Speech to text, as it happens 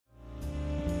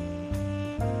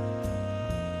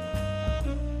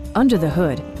Under the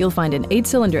hood, you'll find an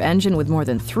 8-cylinder engine with more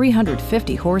than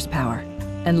 350 horsepower,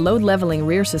 and load-leveling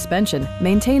rear suspension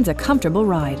maintains a comfortable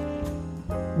ride.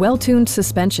 Well-tuned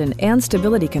suspension and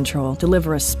stability control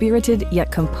deliver a spirited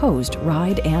yet composed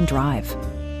ride and drive.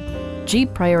 Jeep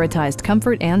prioritized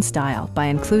comfort and style by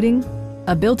including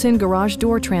a built-in garage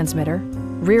door transmitter,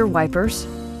 rear wipers,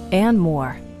 and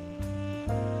more.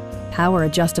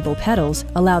 Power-adjustable pedals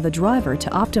allow the driver to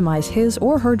optimize his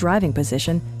or her driving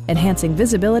position, enhancing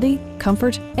visibility,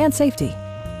 comfort, and safety.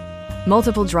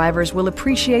 Multiple drivers will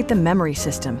appreciate the memory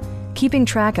system, keeping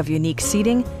track of unique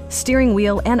seating, steering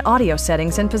wheel, and audio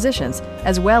settings and positions,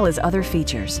 as well as other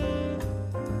features.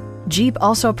 Jeep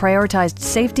also prioritized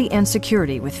safety and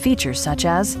security with features such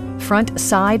as front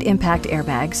side impact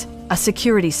airbags, a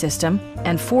security system,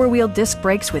 and 4-wheel disc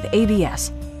brakes with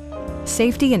ABS.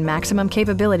 Safety and maximum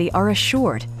capability are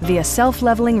assured via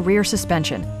self-leveling rear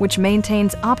suspension, which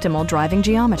maintains optimal driving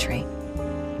geometry.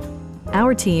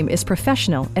 Our team is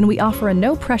professional and we offer a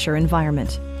no-pressure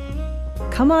environment.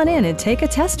 Come on in and take a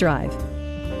test drive.